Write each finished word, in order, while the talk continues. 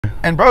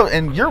And bro,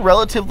 and you're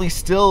relatively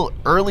still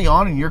early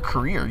on in your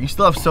career. You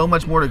still have so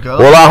much more to go.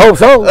 Well, I hope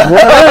so. I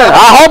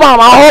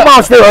hope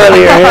I'm still early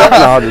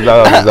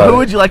here. No, who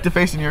would you like to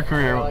face in your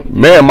career?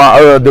 Man,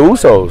 the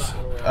Usos.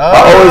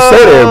 I always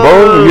say that,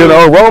 bro. You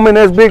know, Roman,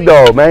 that's big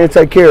dog, man.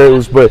 Take care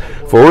of it, but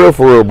for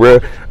real, bro.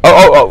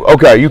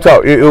 Okay. You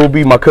talk. It will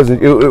be my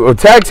cousin. A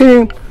tag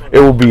team. It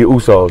will be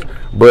Usos.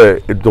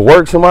 But to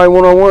work somebody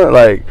one-on-one,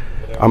 like,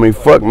 I mean,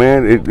 fuck,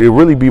 man. It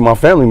really be my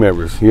family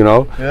members, you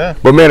know. Yeah.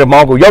 But man, if my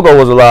Uncle Yoko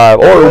was alive,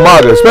 or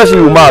Umaga, especially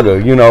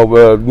Umaga,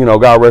 you know,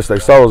 God rest their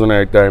souls and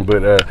everything.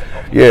 But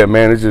yeah,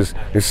 man,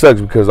 it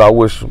sucks because I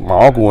wish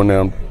my uncle and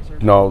them,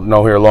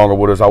 no here longer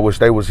with us. I wish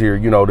they was here,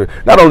 you know, to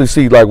not only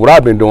see like what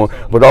I've been doing,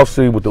 but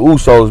also see what the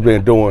Usos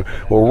been doing,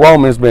 what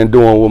Roman's been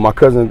doing, what my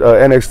cousin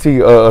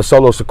NXT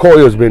Solo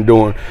Sequoia's been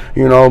doing.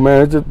 You know,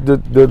 man,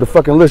 the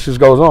fucking list just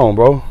goes on,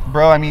 bro.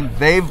 Bro, I mean,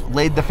 they've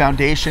laid the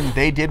foundation.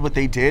 They did what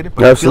they did,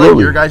 but Absolutely. I feel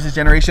like your guys'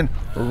 generation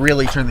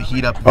really turned the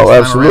heat up. Oh,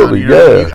 absolutely, yeah.